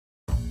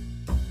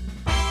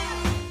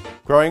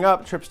Growing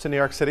up, trips to New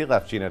York City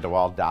left Jeanna de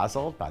Waal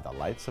dazzled by the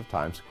lights of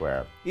Times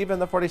Square. Even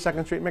the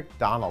 42nd Street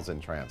McDonald's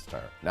entranced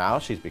her. Now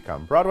she's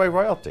become Broadway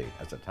royalty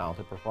as the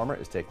talented performer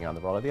is taking on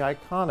the role of the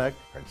iconic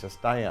Princess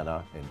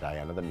Diana in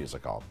Diana the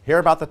Musical. Hear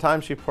about the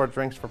time she poured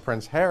drinks for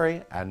Prince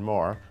Harry and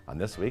more on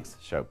this week's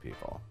Show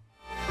People.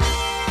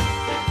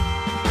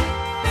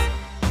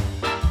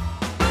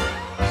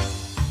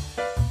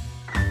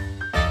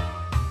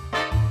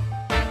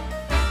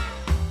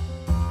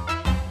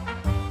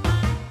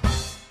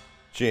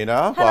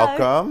 Jeanna, Hello.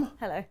 welcome.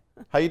 Hello.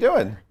 How you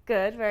doing?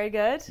 Good, very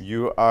good.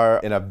 You are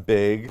in a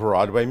big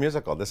Broadway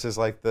musical. This is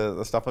like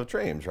the stuff of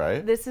dreams,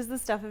 right? This is the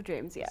stuff of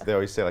dreams, yeah. So they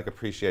always say like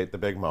appreciate the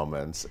big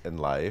moments in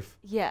life.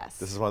 Yes.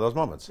 This is one of those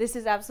moments. This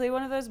is absolutely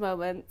one of those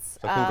moments.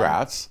 So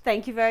congrats.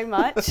 Thank you very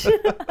much.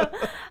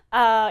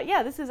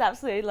 Yeah, this is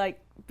absolutely like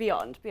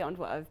beyond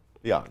what I've...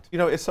 Beyond. You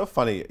know, it's so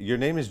funny. Your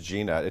name is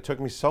Jeanna. It took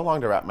me so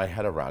long to wrap my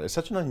head around. It's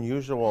such an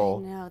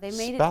unusual I know, they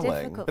made spelling, it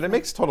difficult. But it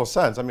makes total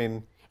sense. I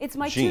mean, It's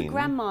my Jean. two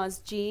grandmas,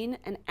 Jean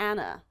and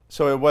Anna.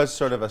 So it was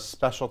sort of a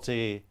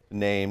specialty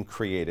name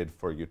created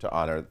for you to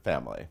honor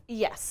family.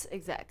 Yes,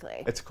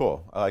 exactly. It's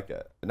cool. I like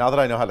it. Now that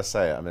I know how to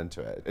say it, I'm into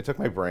it. It took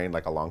my brain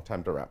like a long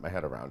time to wrap my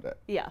head around it.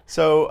 Yeah.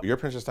 So you're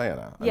Princess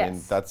Diana. I mean,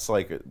 Yes. that's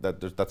like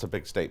that's a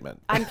big statement.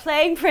 I'm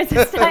playing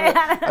Princess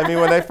Diana. I mean,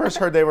 when I first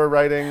heard they were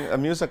writing a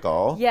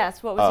musical.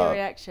 Yes, what was your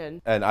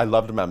reaction? And I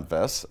loved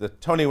Memphis. The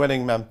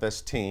Tony-winning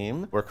Memphis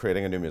team were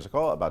creating a new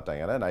musical about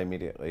Diana, and I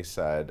immediately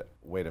said,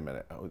 wait a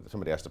minute,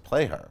 somebody has to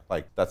play her.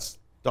 Like, that's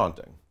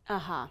daunting.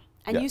 Uh-huh.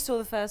 And Yeah. you saw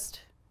the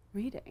first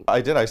reading.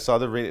 I did. I saw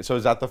the reading. So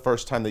is that the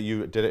first time that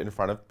you did it in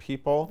front of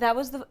people? That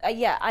was the...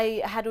 yeah,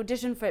 I had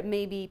auditioned for it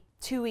maybe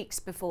 2 weeks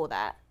before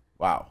that.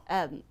 Wow.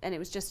 And it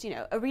was just, you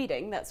know, a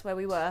reading. That's where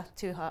we were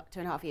two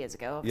and a half years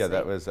ago, obviously. Yeah,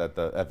 that was at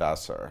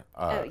Vassar.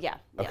 Yeah.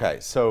 Okay,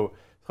 so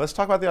let's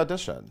talk about the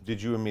audition.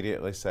 Did you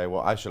immediately say,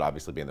 well, I should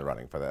obviously be in the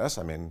running for this?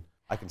 I mean,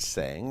 I can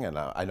sing, and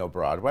I know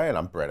Broadway, and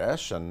I'm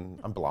British,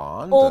 and I'm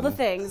blonde. All the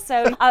things.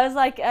 So I was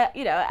like,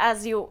 you know,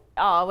 as you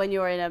are when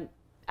you're an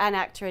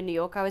actor in New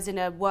York, I was in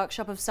a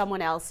workshop of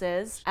someone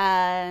else's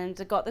and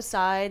I got the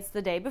sides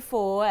the day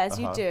before, as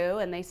you do,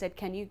 and they said,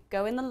 can you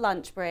go in the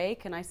lunch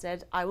break? And I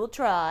said, I will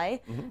try.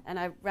 And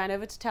I ran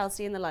over to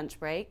Telsey in the lunch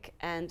break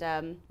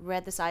and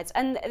read the sides.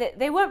 And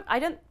they weren't, I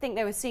don't think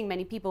they were seeing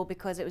many people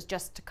because it was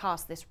just to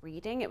cast this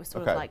reading. It was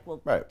sort of like,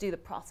 we'll do the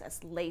process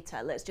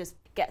later. Let's just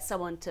get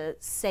someone to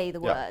say the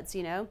words,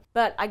 you know?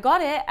 But I got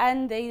it,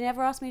 and they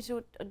never asked me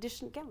to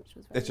audition again, which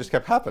was very It just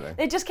kept happening.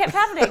 It just kept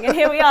happening, and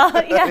here we are.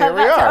 Yeah, Here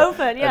we about to are.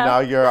 open. Yeah. And now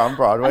you're on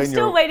Broadway. I'm and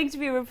still you're, waiting to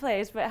be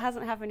replaced, but it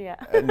hasn't happened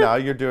yet. And now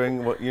you're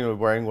doing, you know,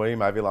 wearing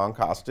William Ivy Long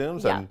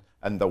costumes Yeah.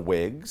 and the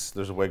wigs.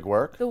 There's wig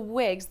work. The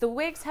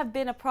wigs have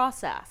been a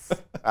process.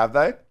 Have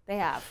they? They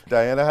have.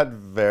 Diana had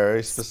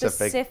very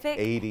specific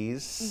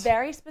 80s.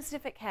 Very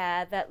specific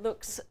hair that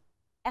looks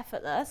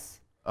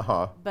effortless.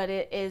 But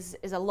it is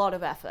a lot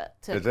of effort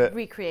to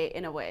recreate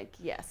in a wig,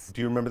 yes.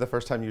 Do you remember the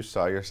first time you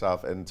saw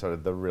yourself in sort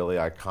of the really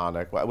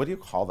iconic, what do you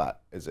call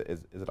that? Is it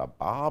a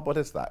bob? What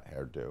is that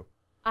hairdo?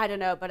 I don't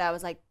know, but I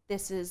was like,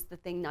 this is the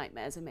thing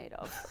nightmares are made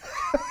of.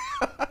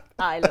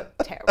 I look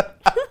terrible.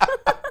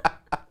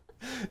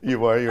 You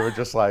were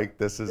just like,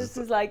 this is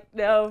like,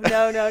 no,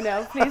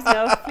 please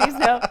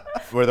no.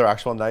 Were there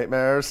actual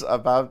nightmares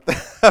about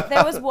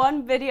There was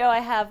one video I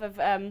have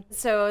of,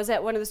 so I was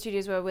at one of the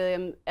studios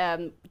where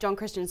John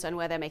Christensen,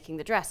 where they're making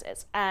the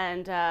dresses.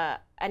 And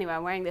anyway,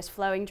 I'm wearing this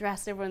flowing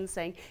dress. Everyone's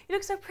saying, you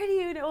look so pretty,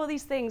 you do all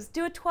these things.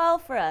 Do a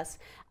 12 for us.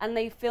 And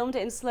they filmed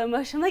it in slow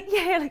motion. I'm like,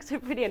 yeah, it looks so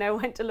pretty. And I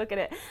went to look at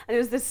it. And it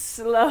was this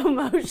slow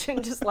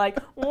motion, just like,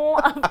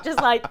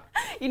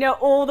 you know,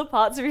 all the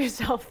parts of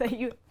yourself that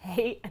you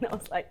hate. And I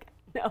was like,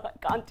 no, I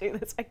can't do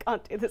this. I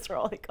can't do this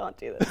role. I can't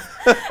do this.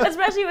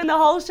 Especially when the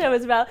whole show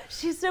is about,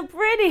 she's so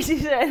pretty.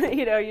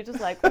 You know, you're just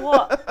like,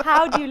 what?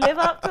 How do you live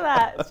up to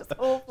that? It's just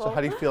awful. So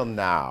how do you feel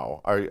now?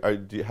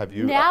 Have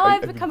you now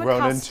I've become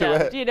grown accustomed,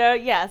 into it? you know,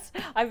 yes.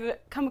 I've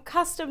become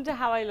accustomed to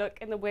how I look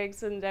in the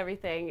wigs and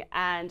everything.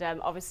 And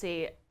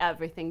obviously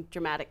everything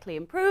dramatically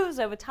improves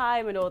over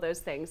time and all those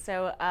things.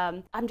 So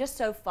I'm just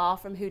so far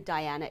from who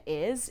Diana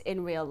is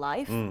in real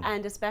life.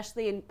 And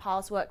especially in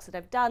past works that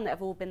I've done that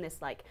have all been this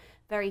like,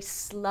 very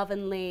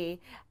slovenly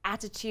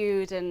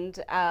attitude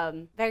and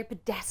very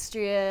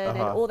pedestrian and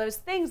all those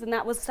things. And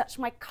that was such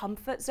my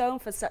comfort zone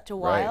for such a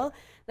while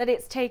that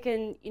it's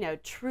taken, you know,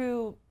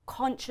 true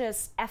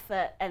conscious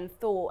effort and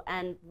thought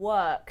and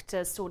work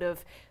to sort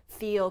of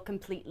feel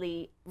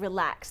completely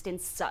relaxed in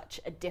such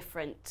a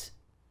different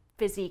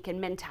physique and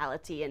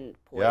mentality and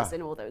poise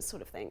and all those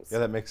sort of things. Yeah,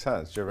 that makes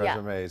sense. Your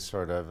resume is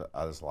sort of,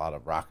 there's a lot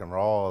of rock and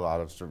roll, a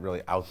lot of sort of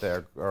really out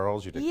there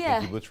girls. You did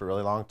Kinky Boots for a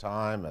really long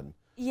time. And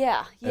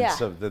And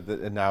so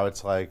and now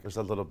it's like there's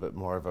a little bit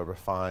more of a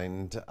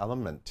refined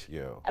element to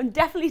you. I'm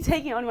definitely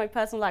taking it on in my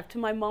personal life to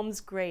my mom's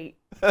great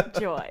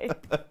joy.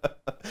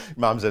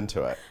 Mom's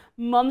into it.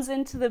 Mom's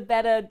into the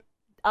better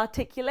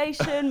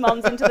articulation.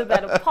 Mom's into the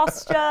better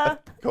posture.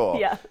 Cool.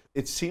 Yeah.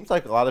 It seems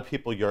like a lot of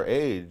people your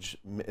age,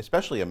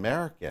 especially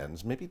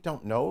Americans, maybe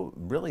don't know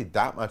really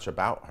that much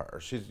about her.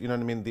 She's, you know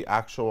what I mean, the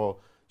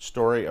actual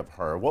story of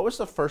her, what was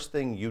the first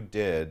thing you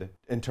did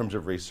in terms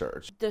of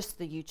research? Just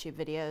the YouTube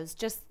videos,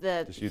 just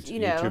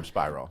YouTube, YouTube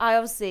spiral. I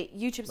obviously,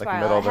 YouTube spiral.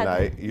 Like middle of the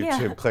night,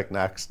 YouTube, click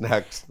next.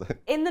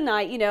 In the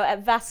night,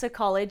 at Vassar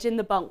College in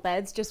the bunk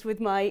beds, just with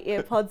my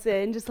earpods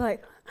in, just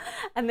like,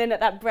 and then at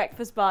that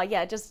breakfast bar,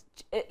 just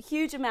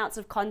huge amounts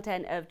of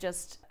content of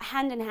just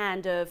hand in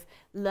hand of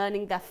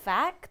learning the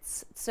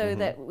facts so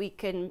that we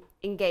can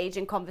engage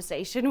in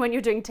conversation when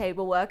you're doing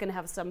table work and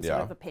have some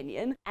sort of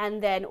opinion.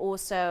 And then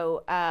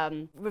also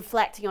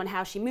reflecting on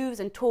how she moves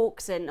and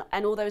talks and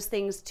all those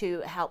things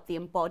to help the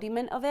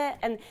embodiment of it.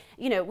 And,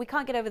 we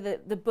can't get over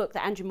the book,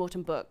 the Andrew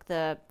Morton book,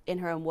 the In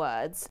Her Own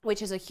Words,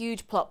 which is a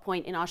huge plot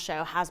point in our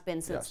show, has been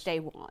since day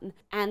one.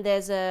 And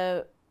there's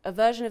a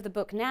version of the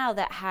book now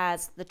that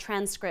has the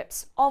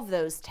transcripts of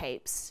those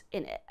tapes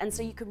in it. And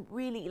so you can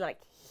really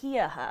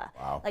hear her.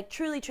 Wow.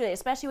 Truly,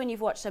 especially when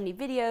you've watched so many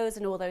videos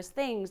and all those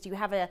things, you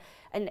have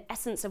an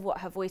essence of what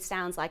her voice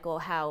sounds like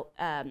or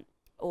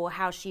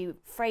how she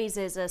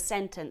phrases a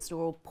sentence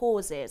or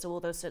pauses, all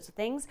those sorts of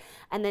things.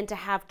 And then to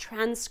have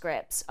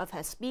transcripts of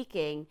her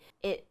speaking,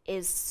 it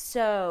is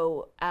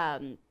so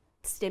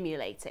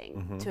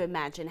stimulating to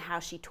imagine how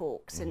she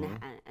talks and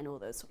all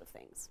those sort of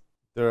things.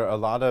 There are a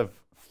lot of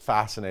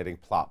fascinating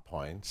plot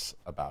points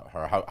about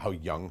her, how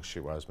young she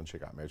was when she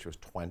got married. She was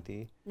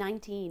 20?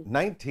 19.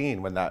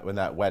 19 when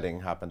that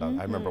wedding happened.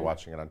 I remember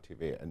watching it on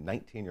TV. At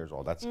 19 years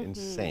old, that's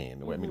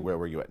insane. I mean, where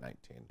were you at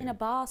 19? In a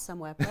bar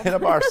somewhere, probably. In a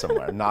bar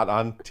somewhere, not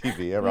on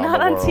TV around not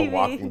the world, TV,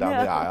 walking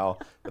down the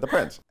aisle with a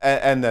prince.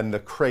 And then the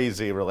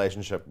crazy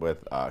relationship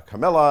with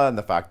Camilla and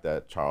the fact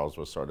that Charles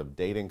was sort of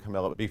dating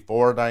Camilla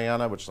before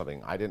Diana, which is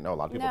something I didn't know. A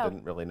lot of people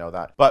didn't really know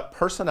that. But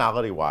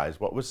personality-wise,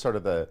 what was sort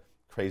of the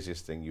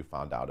craziest thing you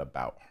found out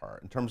about her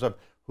in terms of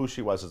who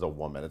she was as a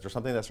woman? Is there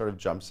something that sort of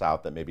jumps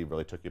out that maybe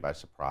really took you by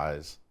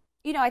surprise?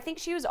 I think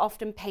she was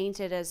often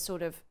painted as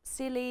sort of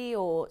silly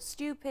or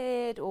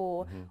stupid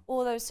or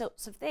all those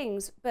sorts of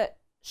things, but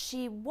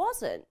she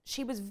wasn't.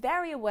 She was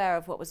very aware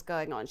of what was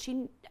going on.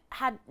 She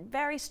had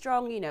very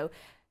strong,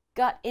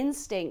 gut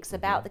instincts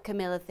about the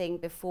Camilla thing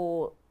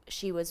before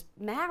she was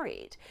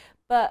married.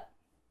 But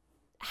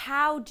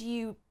how do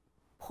you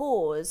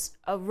pause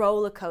a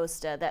roller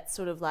coaster that's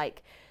sort of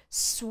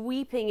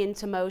sweeping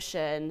into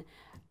motion,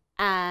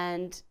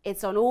 and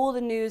it's on all the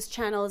news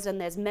channels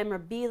and there's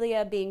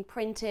memorabilia being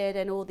printed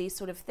and all these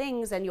sort of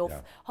things, and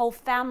your whole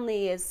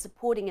family is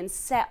supporting and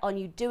set on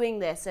you doing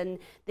this, and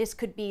this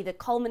could be the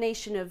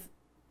culmination of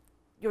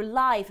your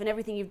life and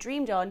everything you've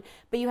dreamed on,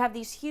 but you have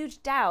these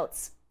huge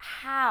doubts.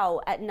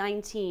 How at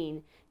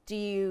 19 do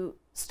you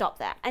stop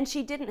that? And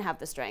she didn't have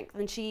the strength,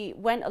 and she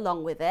went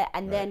along with it,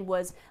 and then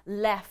was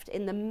left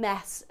in the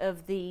mess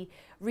of the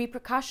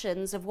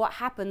repercussions of what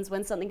happens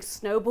when something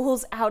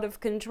snowballs out of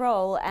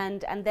control,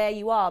 and there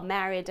you are,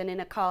 married and in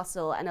a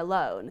castle and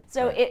alone.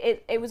 So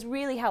it was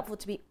really helpful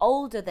to be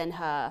older than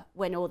her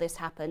when all this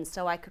happened,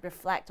 so I could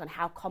reflect on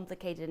how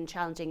complicated and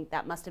challenging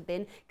that must have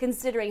been,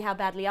 considering how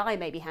badly I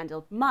maybe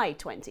handled my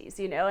 20s,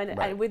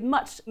 and with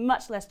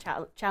much less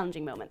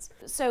challenging moments.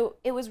 So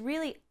it was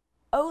really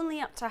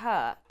only up to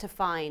her to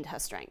find her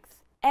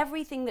strength.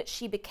 Everything that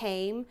she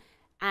became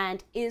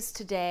and is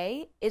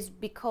today is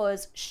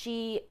because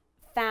she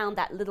found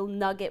that little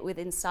nugget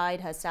within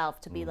inside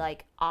herself to be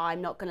like, I'm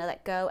not going to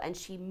let go, and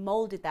she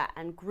molded that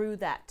and grew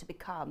that to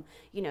become,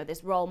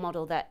 this role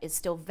model that is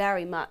still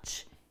very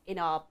much in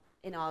our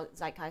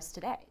zeitgeist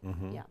today.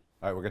 Yeah.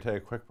 All right, we're going to take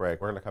a quick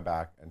break. We're going to come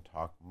back and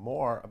talk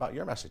more about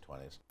your messy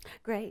 20s.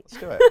 Great. Let's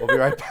do it. We'll be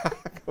right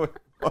back with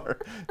more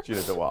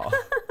Jeanna de Waal.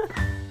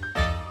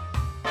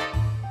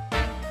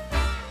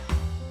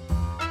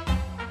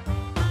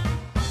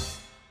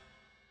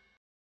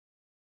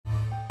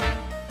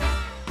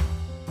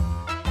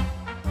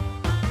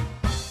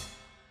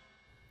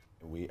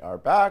 We are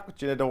back with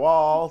Jeanna de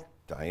Waal,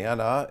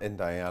 Diana in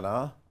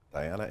Diana.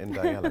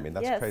 I mean,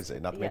 that's crazy.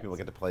 Not that many people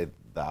get to play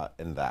that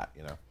in that,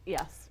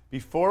 Yes.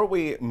 Before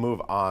we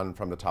move on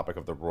from the topic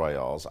of the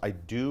royals, I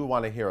do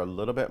want to hear a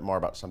little bit more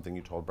about something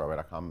you told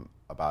Broadway.com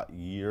about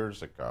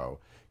years ago.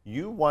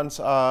 You once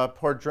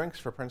poured drinks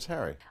for Prince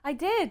Harry. I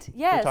did,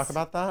 yes. Can we talk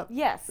about that?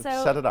 Yes.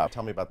 So set it up.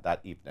 Tell me about that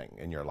evening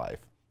in your life.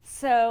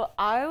 So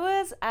I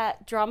was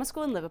at drama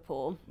school in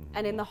Liverpool,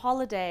 and in the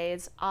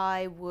holidays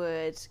I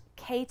would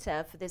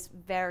cater for this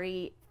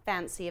very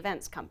fancy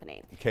events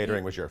company.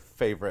 Catering was your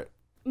favorite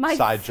My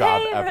side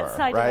job favorite ever,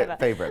 side job right? ever.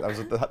 Favorite. That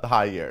was the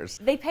high years.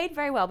 They paid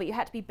very well, but you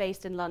had to be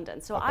based in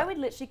London. So Okay. I would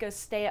literally go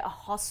stay at a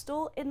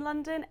hostel in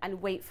London and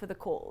wait for the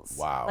calls.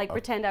 Wow. Like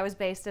pretend I was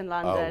based in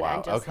London. Oh, wow.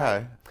 And just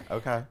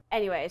Okay.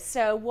 Anyway,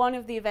 so one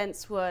of the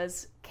events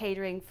was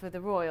catering for the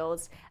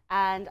royals,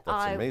 and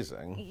That's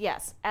amazing.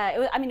 Yes,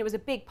 it was a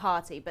big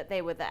party, but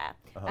they were there,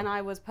 and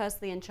I was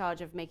personally in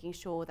charge of making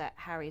sure that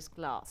Harry's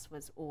glass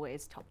was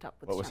always topped up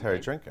with What was champagne. Harry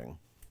drinking?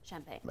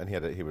 Champagne. And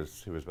he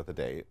was with a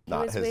date, He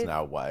not was his with-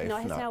 now wife.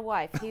 Not his now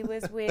wife. He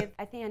was with,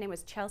 I think her name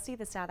was Chelsea,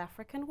 the South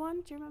African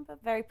one. Do you remember?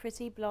 Very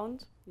pretty,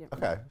 blonde. Yeah.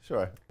 Okay,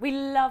 sure. We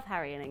love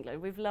Harry in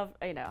England. I've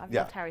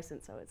loved Harry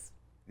since I was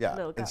a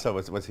little girl. And so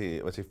was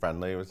he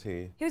friendly? Was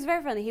he? He was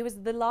very friendly. He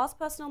was the last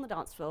person on the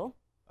dance floor.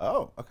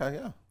 Oh, okay,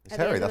 yeah. He's At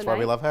the Harry. end of That's the why we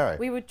night. love Harry.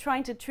 We were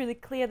trying to truly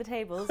clear the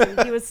tables,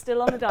 and he was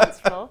still on the dance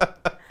floor.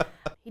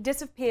 He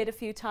disappeared a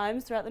few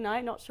times throughout the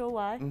night, not sure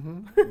why.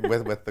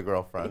 With the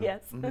girlfriend.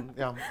 Yes.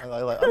 Yeah, I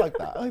like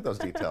that. I like those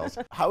details.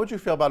 How would you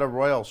feel about a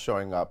royal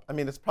showing up? I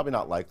mean, it's probably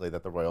not likely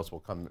that the royals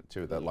will come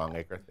to the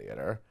Longacre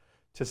Theatre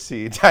to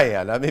see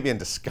Diana, maybe in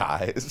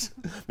disguise.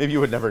 Maybe you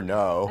would never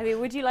know. I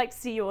mean, would you like to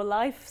see your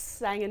life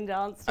sang and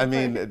danced? I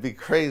mean, it'd be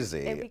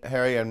crazy.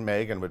 Harry and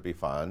Meghan would be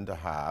fun to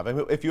have. I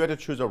mean, if you had to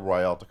choose a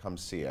royal to come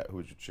see it, who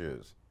would you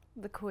choose?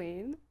 The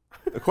Queen.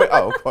 The Queen?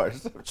 Oh, of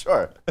course,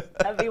 sure.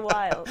 That'd be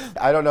wild.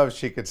 I don't know if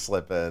she could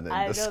slip in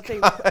I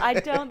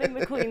don't think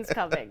the Queen's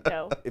coming,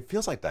 no. It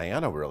feels like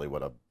Diana really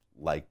would have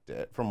liked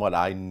it, from what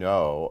I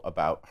know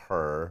about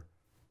her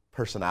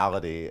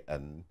personality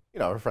and, you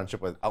know, her friendship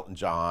with Elton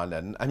John,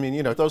 and I mean,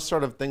 you know, those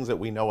sort of things that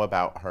we know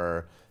about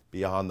her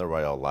beyond the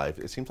royal life.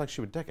 It seems like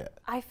she would dig it.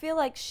 I feel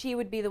like she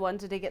would be the one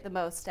to dig it the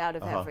most out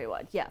of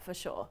everyone. Yeah, for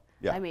sure.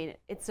 Yeah. I mean,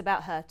 it's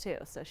about her too,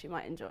 so she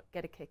might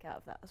get a kick out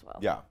of that as well.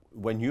 Yeah.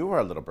 When you were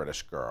a little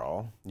British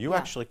girl, you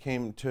actually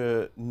came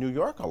to New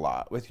York a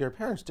lot with your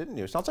parents, didn't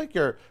you? Sounds like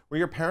were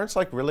your parents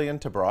like really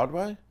into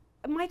Broadway?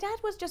 My dad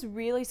was just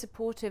really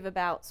supportive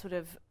about sort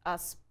of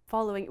us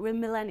following, we're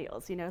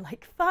millennials, you know,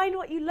 like find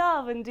what you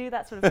love and do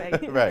that sort of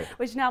thing. Right.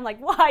 Which now I'm like,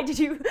 why did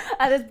you,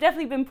 there's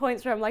definitely been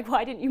points where I'm like,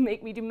 why didn't you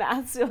make me do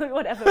maths or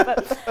whatever,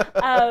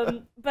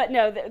 but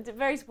no, they're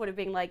very supportive,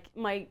 being like,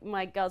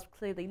 my girls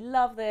clearly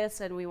love this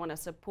and we want to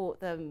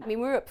support them. I mean,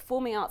 we were at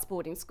performing arts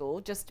boarding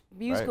school, just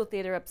musical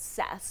theatre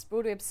obsessed,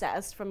 Broadway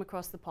obsessed from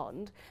across the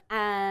pond,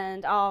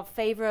 and our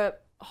favorite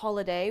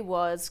holiday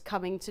was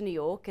coming to New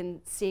York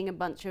and seeing a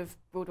bunch of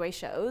Broadway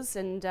shows,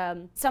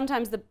 and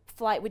sometimes the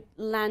flight would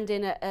land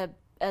in a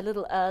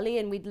little early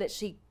and we'd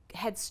literally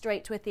head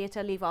straight to a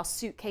theatre, leave our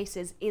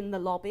suitcases in the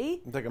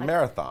lobby. It's like a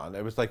marathon.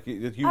 It was like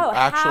you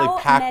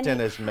actually packed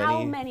in as many.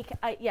 How many?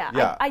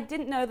 I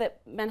didn't know that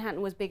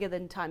Manhattan was bigger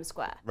than Times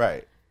Square.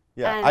 Right.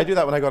 Yeah, And I do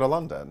that when I go to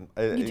London.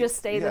 You just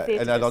stay in the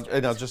theatre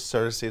and I'll just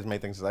sort of see as many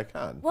things as I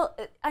can. Well,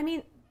 I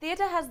mean,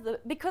 theatre has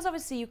because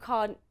obviously you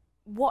can't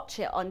watch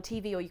it on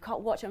TV or you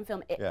can't watch it on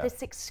film, this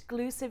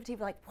exclusivity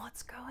of like,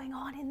 what's going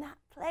on in that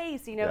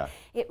place, you know?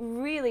 It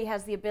really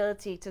has the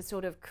ability to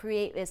sort of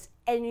create this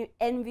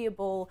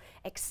enviable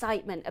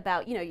excitement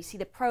about, you know, you see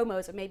the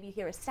promos or maybe you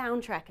hear a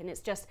soundtrack and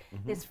it's just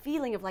this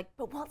feeling of like,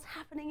 but what's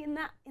happening in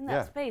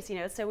that space, you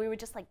know? So we were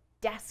just like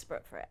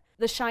desperate for it.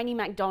 The shiny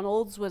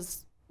McDonald's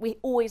we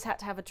always had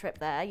to have a trip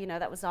there. You know,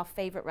 that was our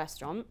favorite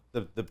restaurant.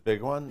 The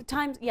big one? The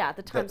Times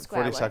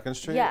Square 42nd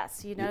Street?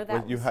 Yes, you know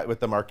that. You had with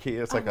the marquee,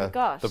 it's like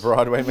gosh. the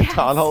Broadway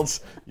McDonald's.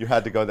 You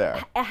had to go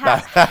there.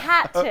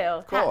 Had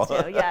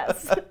to,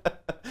 yes.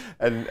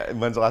 And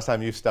when's the last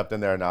time you stepped in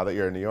there now that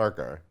you're a New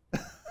Yorker?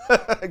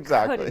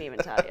 Exactly. Couldn't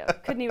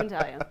even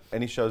tell you.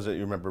 Any shows that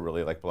you remember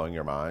really like blowing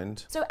your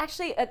mind? So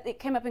actually, it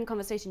came up in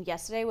conversation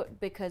yesterday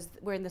because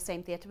we're in the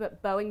same theatre,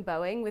 but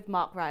Boeing with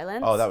Mark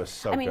Rylance. Oh, that was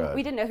so good. I mean,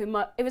 we didn't know who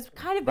Mark, it was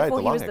kind of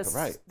before he was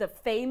the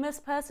famous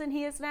person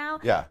he is now.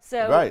 Yeah,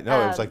 so, right.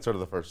 No, it was like sort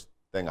of the first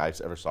thing I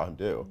ever saw him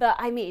do. But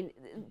I mean,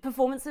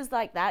 performances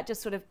like that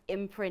just sort of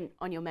imprint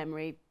on your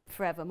memory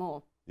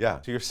forevermore.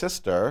 Yeah. So your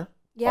sister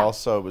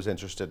also was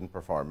interested in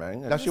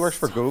performing. Now she works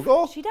for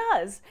Google? She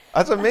does.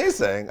 That's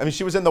amazing. I mean,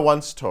 she was in the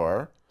Once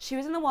tour. She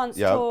was in the Once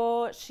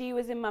tour. She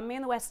was in Mummy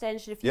in the West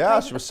End. She did a few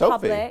plays she was at the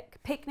Sophie.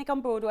 Public, Picnic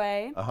on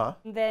Broadway. And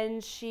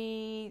then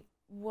she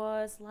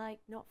was like,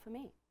 not for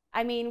me.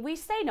 I mean, we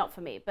say not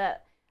for me,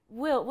 but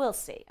we'll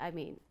see. I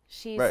mean,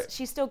 she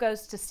still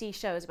goes to see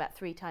shows about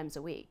 3 times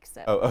a week,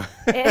 so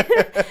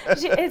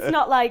it's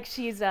not like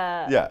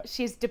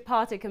she's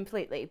departed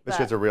completely. But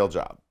she has a real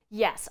job.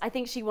 Yes, I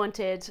think she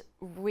wanted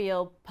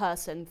real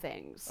person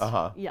things.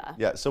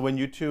 Yeah. So when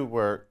you two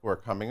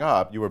were coming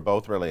up, you were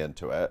both really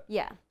into it.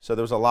 Yeah. So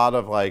there was a lot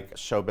of like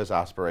showbiz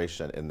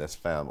aspiration in this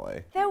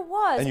family. There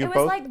was. And you it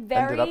both was like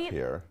very ended up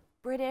here.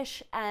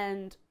 British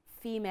and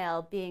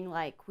female, being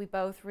like, we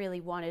both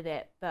really wanted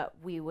it, but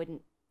we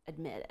wouldn't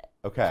admit it.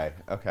 Okay.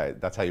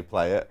 That's how you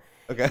play it.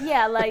 Okay.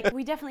 Yeah, like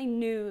we definitely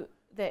knew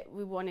that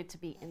we wanted to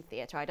be in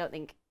theatre. I don't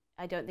think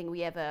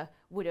we ever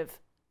would have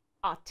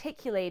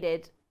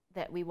articulated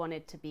that we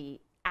wanted to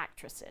be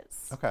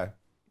actresses. Okay.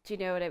 Do you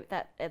know what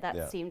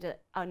that seemed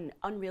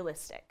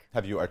unrealistic?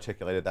 Have you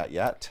articulated that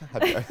yet?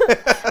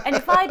 And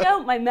if I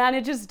don't, my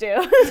managers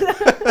do.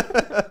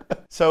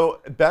 So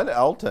Ben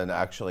Elton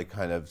actually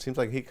seems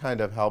like he kind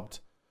of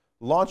helped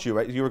launch you,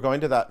 right? You were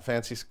going to that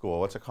fancy school.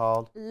 What's it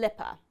called?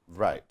 Lipper.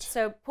 Right.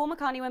 So Paul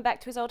McCartney went back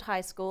to his old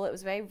high school. It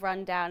was very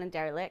run down and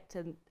derelict,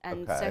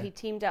 and so he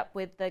teamed up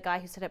with the guy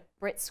who set up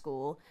Brit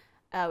School,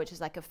 which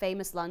is like a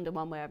famous London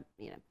one where,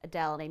 you know,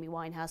 Adele and Amy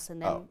Winehouse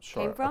and them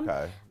came from.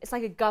 It's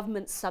like a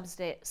government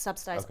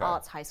subsidized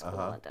arts high school in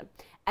London.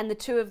 And the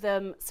two of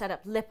them set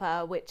up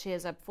LIPA, which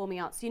is a performing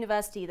arts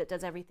university that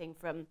does everything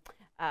from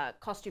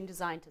costume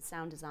design to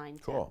sound design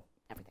to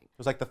everything. It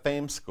was like the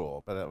Fame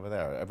School, but over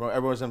there,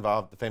 everyone was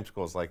involved. The Fame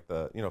School is like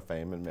the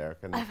Fame in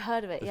American. I've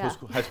heard of it. Yeah.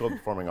 High School of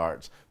Performing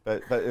Arts,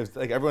 but it was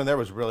like everyone there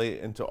was really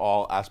into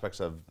all aspects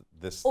of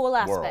this all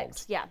world.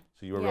 aspects. Yeah.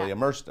 So you were really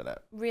immersed in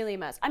it. Really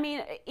immersed. I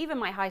mean, even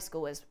my high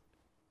school was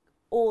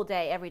all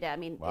day, every day. I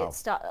mean, wow.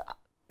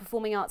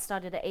 Performing arts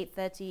started at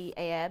 8:30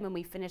 a.m. and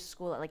we finished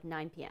school at like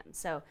 9 p.m.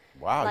 So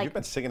wow, you've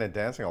been singing and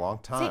dancing a long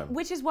time. See,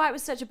 which is why it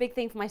was such a big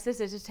thing for my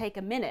sister to take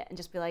a minute and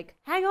just be like,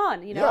 hang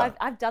on,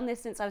 I've done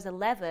this since I was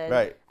 11.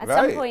 Right. At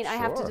some point, I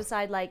have to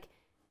decide, like,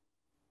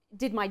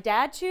 did my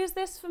dad choose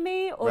this for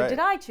me, or did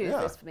I choose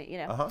this for me?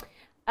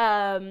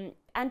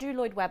 Andrew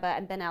Lloyd Webber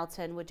and Ben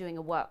Elton were doing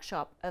a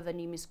workshop of a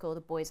new musical,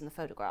 The Boys in the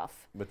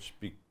Photograph, which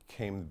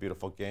became The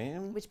Beautiful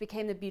Game. Which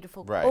became The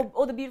Beautiful,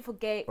 or The Beautiful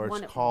Game. Or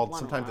it's called.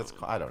 Sometimes it's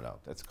called. I don't know.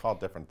 It's called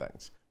different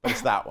things, but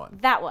it's that one.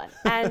 That one,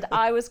 and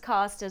I was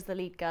cast as the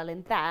lead girl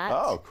in that.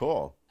 Oh,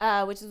 cool.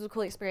 Which was a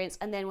cool experience.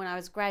 And then when I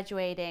was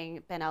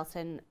graduating, Ben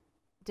Elton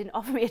didn't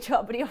offer me a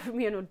job, but he offered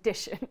me an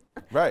audition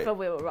for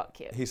We Will Rock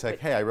You. He's like,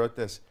 hey, I wrote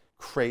this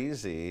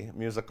crazy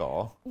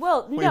musical.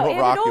 Well, no, it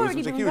had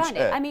already been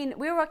running. I mean,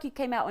 We Will Rock You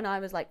came out when I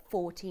was like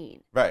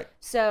 14. Right.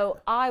 So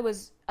I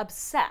was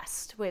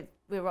obsessed with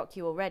We Will Rock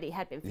You already,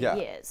 had been for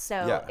years.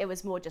 So it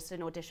was more just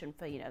an audition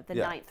for, the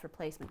ninth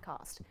replacement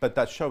cast. But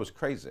that show was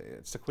crazy.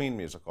 It's the Queen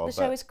musical. The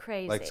show is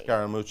crazy. Like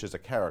Scaramouche is a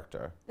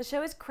character. The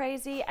show is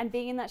crazy, and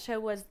being in that show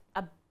was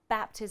a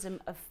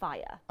baptism of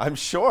fire. I'm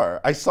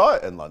sure. I saw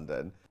it in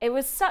London. It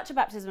was such a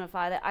baptism of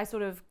fire that I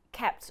sort of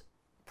kept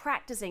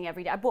practicing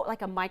every day. I bought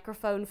like a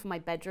microphone for my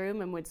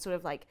bedroom and would sort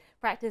of like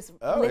practice,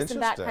 listen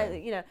back,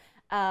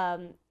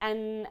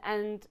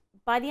 and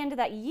by the end of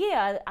that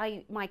year,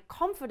 my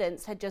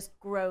confidence had just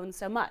grown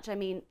so much. I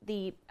mean,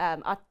 the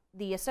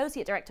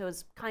associate director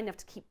was kind enough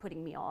to keep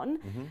putting me on.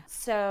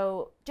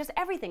 So just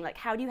everything, like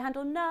how do you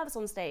handle nerves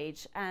on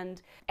stage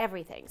and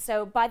everything.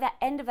 So by the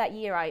end of that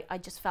year, I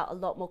just felt a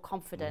lot more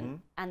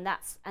confident.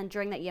 And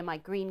during that year, my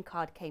green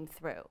card came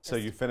through. So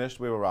you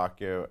finished We Will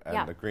Rock You,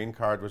 and the green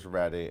card was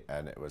ready,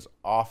 and it was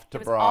off to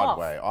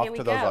Broadway, off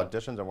to those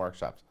auditions and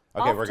workshops.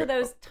 Okay, off to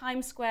those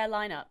Times Square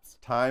lineups.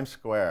 Times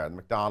Square and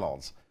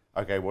McDonald's.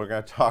 Okay, we're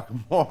going to talk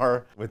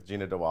more with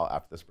Jeanna de Waal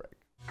after this break.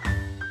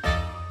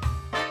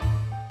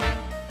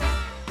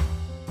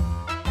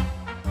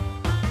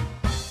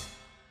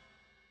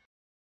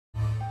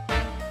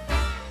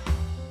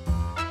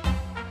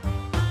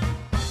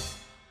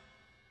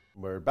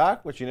 We're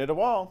back with Jeanna de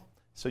Waal.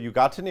 So you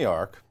got to New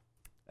York,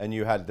 and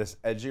you had this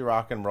edgy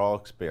rock and roll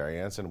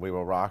experience, and We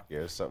Will Rock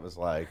You. So it was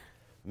like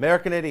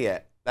American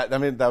Idiot. That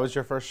was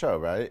your first show,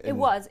 right? It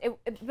was,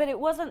 but it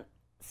wasn't.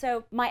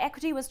 So my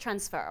equity was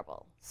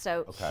transferable.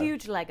 So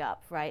huge leg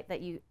up, right?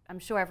 That I'm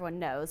sure everyone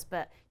knows,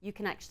 but you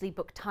can actually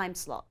book time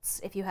slots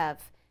if you have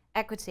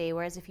equity,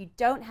 whereas if you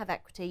don't have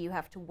equity, you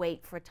have to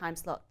wait for a time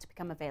slot to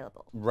become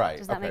available. Right.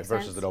 Does that make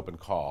sense? Versus an open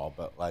call,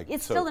 but like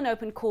it's still an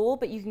open call,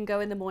 but you can go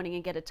in the morning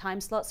and get a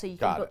time slot, so you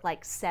can book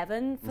like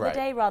 7 for the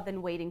day rather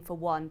than waiting for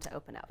 1 to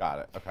open up. Got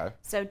it. Okay.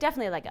 So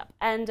definitely a leg up.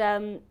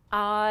 And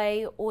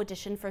I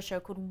auditioned for a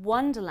show called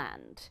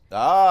Wonderland.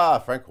 Ah,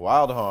 Frank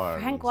Wildhorn.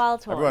 Frank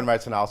Wildhorn. Everyone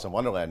writes an Alice in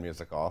Wonderland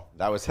musical.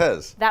 That was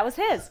his. That was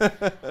his.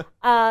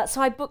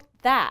 So I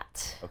booked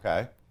that.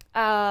 Okay.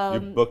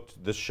 You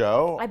booked the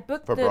show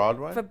for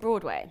Broadway? For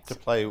Broadway. To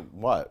play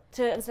what?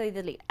 To play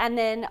the lead. And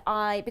then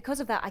because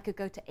of that, I could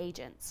go to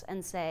agents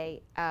and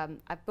say,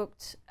 I've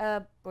booked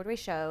a Broadway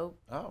show.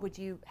 Oh. Would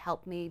you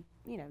help me,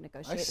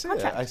 negotiate the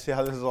contract? I see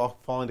how this is all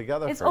falling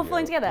together It's all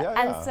falling together.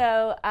 And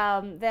so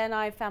then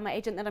I found my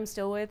agent that I'm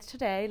still with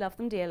today. Love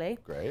them dearly.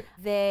 Great.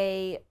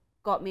 They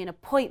got me an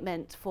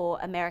appointment for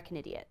American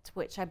Idiot,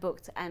 which I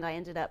booked, and I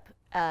ended up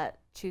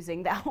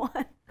choosing that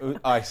one.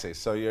 I see.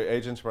 So your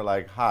agents were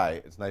like,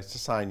 hi, it's nice to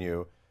sign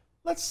you.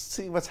 Let's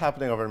see what's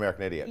happening over at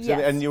American Idiot. Yes.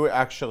 And you were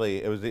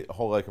actually, it was the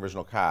whole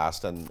original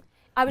cast. And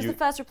I was the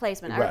first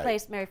replacement. I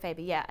replaced Mary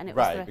Faber, and it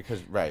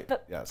was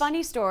But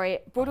funny story,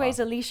 Broadway's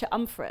Alicia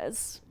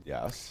Humphreys.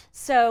 Yes.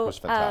 So it was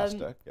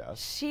fantastic,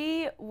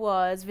 she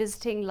was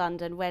visiting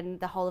London when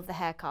the whole of the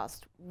hair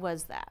cast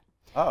was there.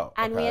 Oh,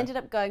 and we ended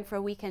up going for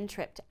a weekend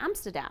trip to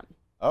Amsterdam,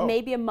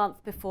 maybe a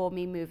month before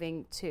me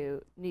moving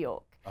to New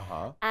York.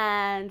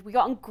 And we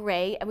got on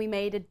great, and we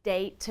made a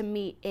date to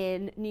meet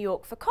in New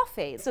York for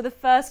coffee. So the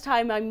first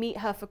time I meet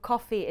her for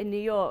coffee in New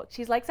York,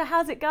 she's like, so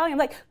how's it going? I'm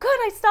like, good,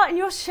 I start in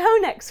your show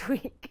next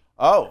week.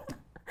 Oh.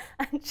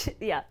 And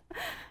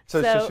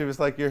So she was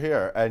like, you're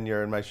here, and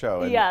you're in my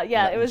show. And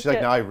it was. She's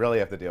like, now I really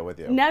have to deal with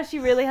you. Now she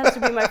really has to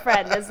be my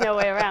friend. There's no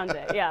way around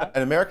it,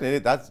 And American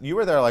Idiot, you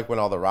were there like when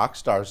all the rock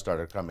stars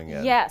started coming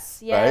in.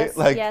 Yes. Right?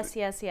 Like,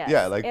 yes.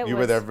 Yeah, like you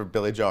were there for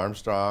Billie Joe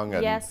Armstrong.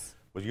 And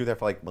was you there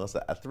for like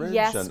Melissa Etheridge?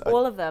 Yes, and,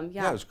 all of them.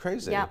 Yeah, it was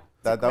crazy. Yeah,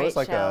 that was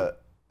like a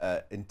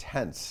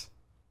intense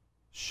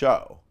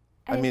show.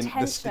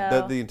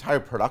 The entire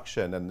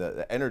production and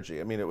the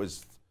energy. I mean, it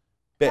was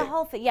big. The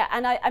whole thing,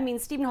 and I mean,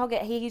 Stephen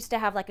Hoggett, he used to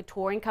have like a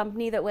touring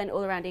company that went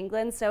all around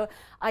England. So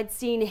I'd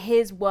seen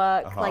his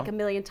work like a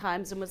million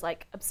times and was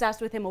like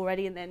obsessed with him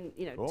already. And then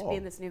to be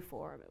in this new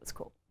forum, it was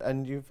cool.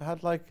 And you've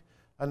had like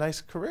a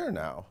nice career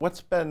now.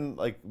 What's been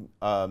like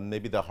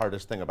maybe the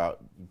hardest thing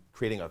about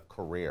creating a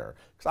career?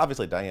 Because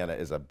obviously Diana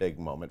is a big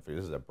moment for you.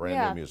 This is a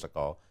brand new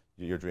musical.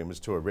 Your dream is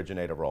to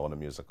originate a role in a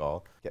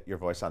musical, get your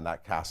voice on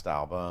that cast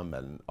album,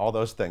 and all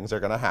those things are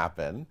going to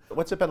happen.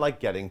 What's it been like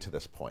getting to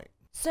this point?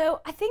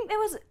 So I think there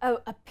was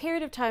a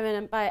period of time,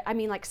 and by I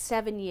mean like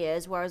 7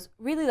 years, where I was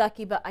really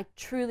lucky, but I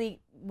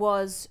truly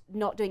was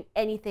not doing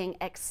anything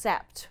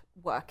except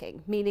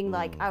working, meaning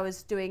like I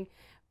was doing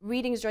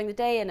readings during the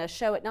day and a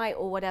show at night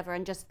or whatever,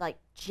 and just like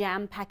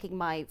jam-packing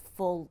my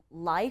full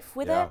life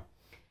with it.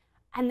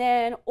 And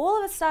then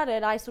all of a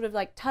sudden I sort of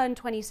like turned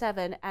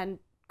 27 and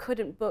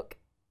couldn't book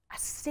a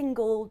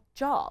single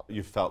job.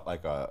 You felt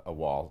like a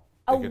wall.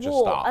 A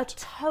wall, a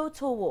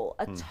total wall,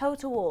 a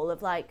total wall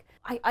of like,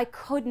 I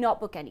could not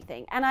book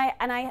anything. And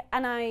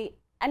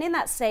in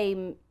that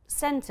same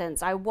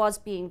sentence, I was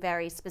being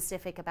very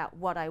specific about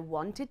what I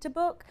wanted to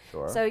book.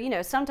 Sure. So, you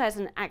know, sometimes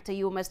an actor,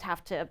 you almost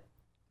have to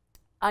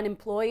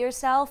unemploy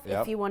yourself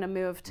if you want to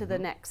move to the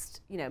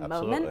next, you know,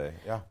 moment.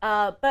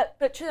 Yeah.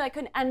 But truly I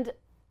couldn't,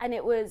 and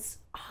it was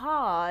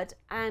hard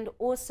and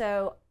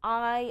also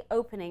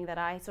eye-opening that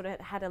I sort of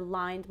had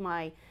aligned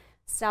my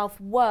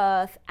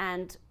self-worth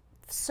and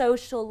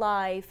social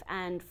life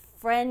and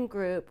friend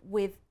group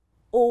with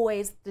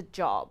always the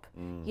job.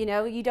 You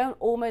know, you don't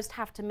almost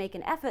have to make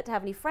an effort to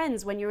have any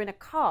friends when you're in a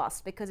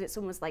cast because it's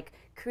almost like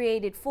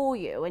created for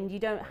you, and you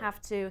don't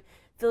have to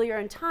fill your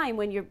own time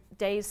when your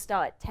days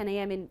start at 10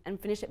 a.m. and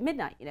finish at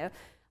midnight, you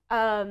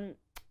know.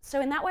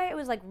 So in that way, it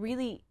was like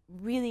really,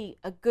 really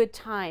a good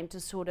time to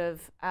sort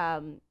of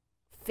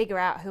figure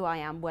out who I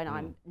am when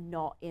I'm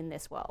not in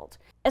this world,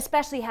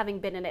 especially having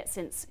been in it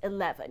since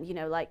 11, you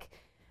know, like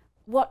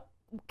what,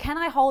 can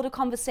I hold a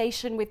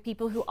conversation with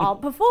people who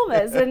aren't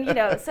performers? And, you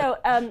know, so...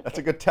 that's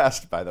a good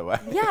test, by the way.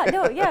 Yeah,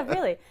 no, yeah,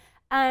 really.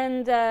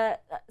 And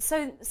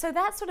so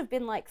that's sort of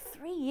been like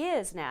 3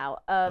 years now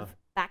of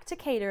back to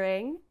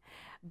catering,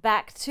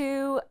 back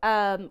to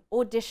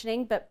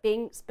auditioning,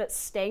 but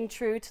staying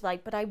true to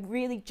like, but I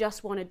really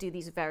just want to do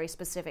these very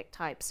specific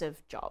types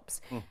of jobs.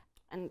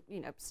 And,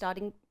 you know,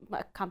 starting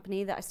a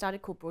company that I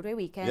started called Broadway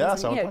Weekends. Yeah, and,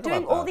 so you know,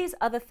 doing all these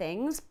other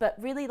things, but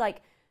really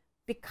like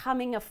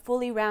becoming a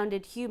fully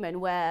rounded human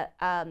where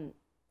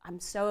I'm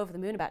so over the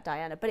moon about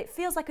Diana, but it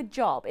feels like a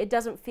job. It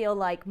doesn't feel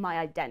like my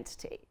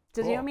identity.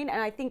 Does you know what I mean?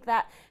 And I think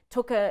that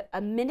took a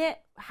minute,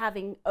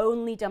 having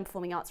only done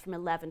performing arts from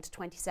 11 to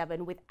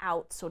 27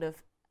 without sort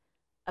of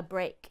a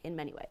break in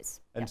many ways.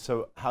 And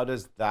so how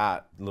does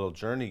that little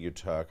journey you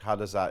took, how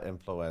does that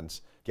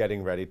influence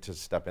getting ready to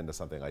step into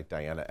something like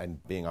Diana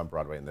and being on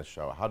Broadway in this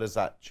show? How does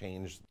that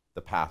change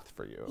the path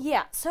for you?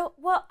 Yeah, so,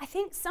 well, I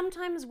think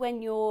sometimes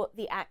when you're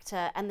the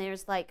actor and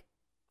there's like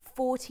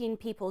 14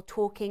 people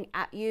talking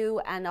at you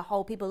and a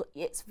whole people,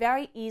 it's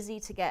very easy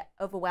to get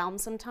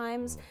overwhelmed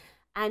sometimes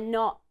and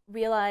not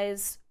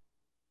realize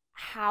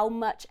how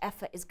much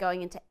effort is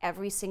going into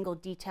every single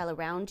detail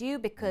around you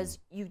because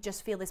you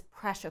just feel this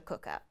pressure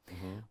cooker.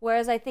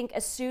 Whereas I think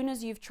as soon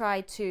as you've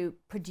tried to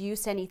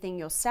produce anything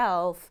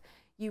yourself,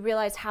 you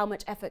realize how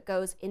much effort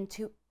goes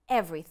into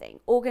everything.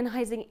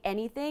 Organizing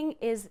anything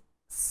is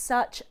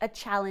such a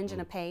challenge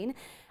and a pain,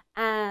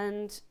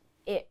 and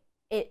it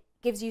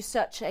gives you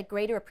such a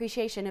greater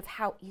appreciation of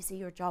how easy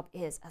your job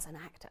is as an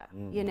actor.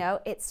 You know,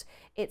 it's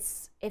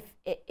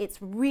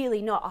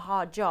really not a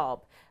hard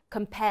job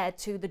compared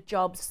to the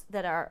jobs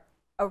that are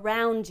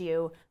around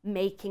you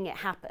making it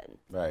happen.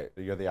 Right.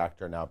 You're the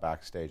actor now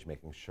backstage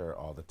making sure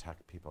all the tech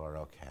people are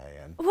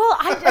okay. And well,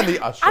 and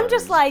the ushers. I'm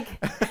just like,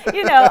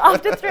 you know,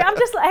 after 3, I'm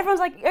just like, everyone's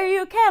like, are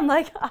you okay? I'm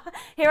like,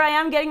 here I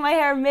am getting my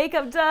hair and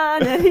makeup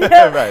done. And, you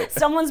know,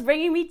 someone's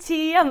bringing me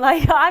tea. I'm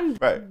like, I'm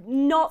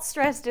not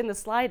stressed in the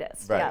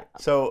slightest. Right. Yeah.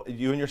 So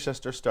you and your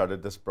sister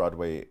started this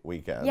Broadway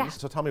Weekends. Yeah.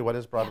 So tell me, what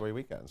is Broadway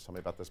Weekends? Tell me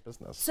about this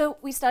business. So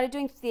we started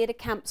doing theater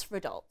camps for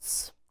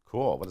adults.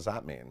 Cool. What does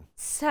that mean?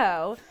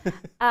 So,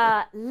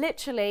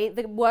 literally,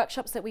 the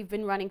workshops that we've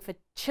been running for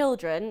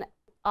children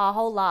our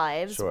whole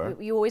lives,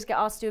 you always get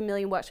asked to do a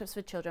million workshops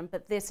for children,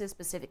 but this is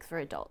specific for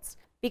adults.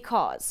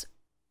 Because,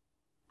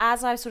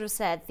 as I've sort of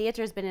said,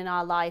 theater has been in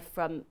our life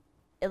from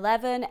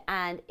 11,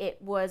 and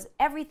it was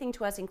everything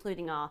to us,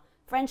 including our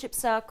friendship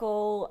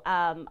circle,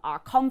 our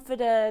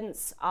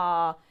confidence,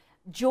 our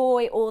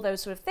joy, all those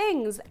sort of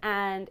things,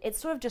 and it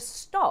sort of just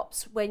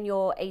stops when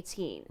you're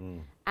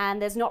 18.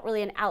 And there's not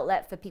really an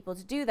outlet for people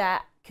to do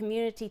that.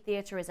 Community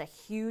theater is a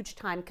huge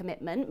time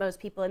commitment. Most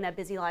people in their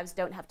busy lives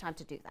don't have time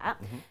to do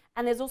that.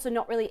 And there's also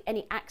not really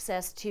any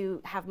access to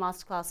have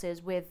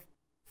masterclasses with,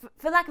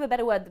 for lack of a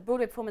better word, the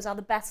Broadway performers are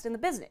the best in the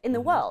business, in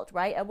the world,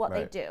 right, at what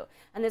they do.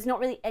 And there's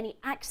not really any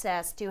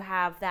access to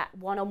have that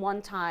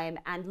one-on-one time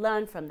and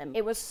learn from them.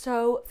 It was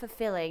so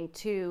fulfilling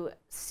to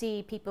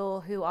see people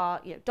who are,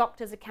 you know,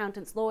 doctors,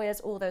 accountants, lawyers,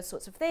 all those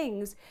sorts of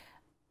things,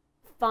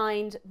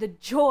 find the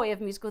joy of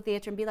musical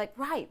theater and be like,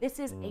 right, this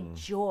is a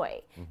joy.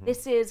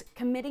 This is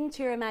committing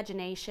to your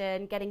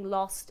imagination, getting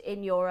lost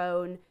in your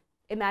own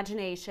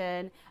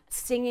imagination,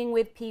 singing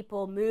with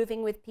people,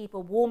 moving with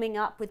people, warming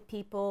up with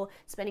people,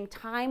 spending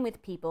time with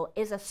people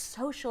is a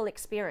social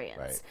experience.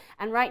 Right.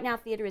 And right now,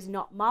 theater is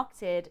not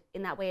marketed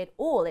in that way at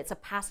all. It's a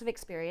passive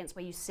experience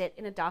where you sit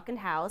in a darkened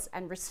house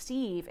and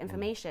receive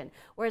information.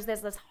 Whereas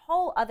there's this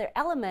whole other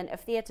element of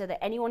theater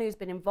that anyone who's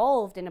been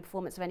involved in a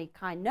performance of any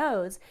kind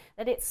knows,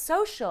 that it's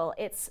social,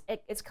 it's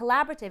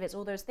collaborative, it's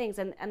all those things,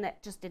 and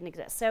that just didn't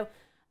exist. So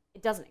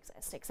it doesn't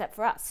exist except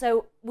for us.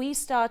 So we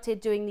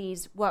started doing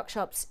these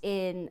workshops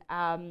in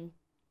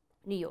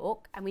New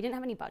York, and we didn't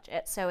have any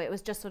budget, so it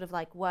was just sort of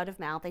like word of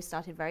mouth. They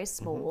started very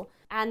small.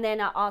 And then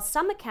our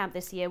summer camp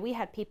this year, we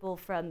had people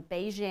from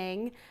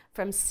Beijing,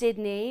 from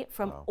Sydney,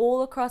 from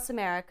all across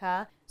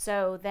America.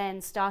 So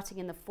then starting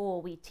in the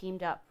fall, we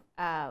teamed up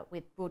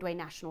with Broadway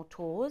national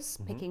tours,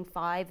 picking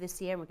 5 this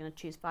year, and we're going to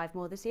choose 5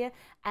 more this year.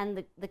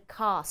 And the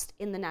cast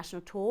in the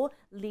national tour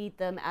lead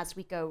them as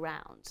we go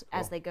round,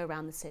 as they go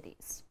around the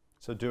cities.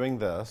 So doing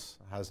this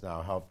has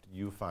now helped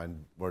you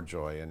find more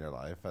joy in your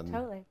life. And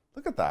Totally.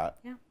 look at that.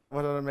 Yeah.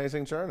 What an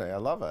amazing journey. I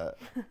love it.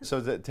 So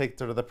does it take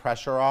sort of the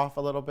pressure off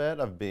a little bit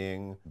of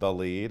being the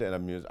lead in a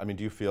music? I mean,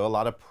 do you feel a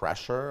lot of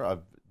pressure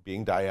of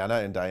being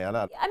Diana in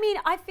Diana? I mean,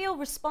 I feel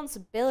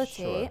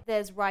responsibility. Sure.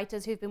 There's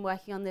writers who've been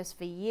working on this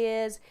for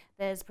years.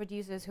 There's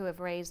producers who have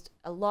raised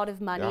a lot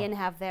of money and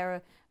have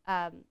their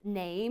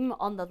name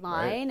on the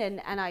line.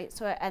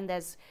 Right. And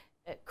there's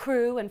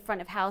crew and front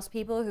of house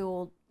people who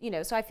will,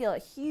 so I feel a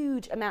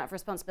huge amount of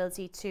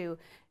responsibility to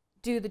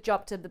do the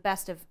job to the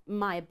best of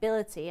my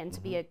ability and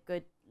to be a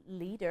good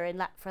leader,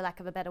 for lack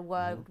of a better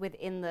word,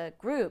 within the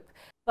group.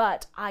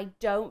 But I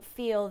don't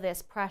feel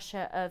this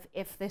pressure of,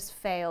 if this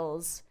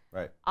fails,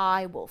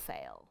 I will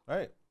fail.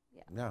 Right.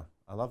 Yeah,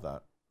 I love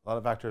that. A lot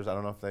of actors, I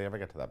don't know if they ever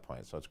get to that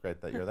point, so it's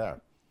great that you're there.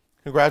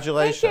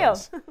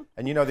 Congratulations. Thank you.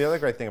 And the other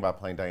great thing about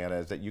playing Diana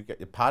is that you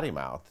get your potty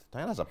mouth.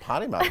 Diana's a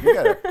potty mouth. You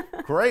get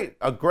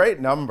a great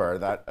number,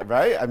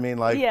 right? I mean,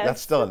 like, yes.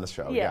 That's still in the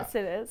show. Yes,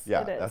 it is.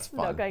 Yeah, it is. That's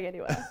fun. Not going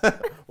anywhere.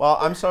 Well,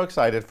 I'm so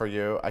excited for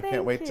you. I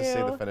can't wait to see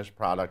the you. finished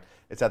product.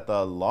 It's at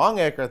the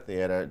Longacre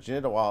Theater.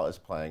 Jeanna de Waal is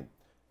playing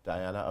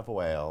Diana of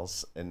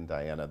Wales in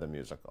Diana the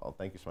Musical.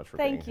 Thank you so much for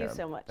being here. Thank you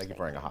so much. Thank you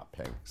for wearing a hot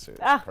pink suit.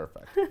 It's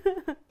perfect.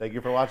 Thank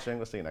you for watching.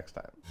 We'll see you next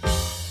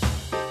time.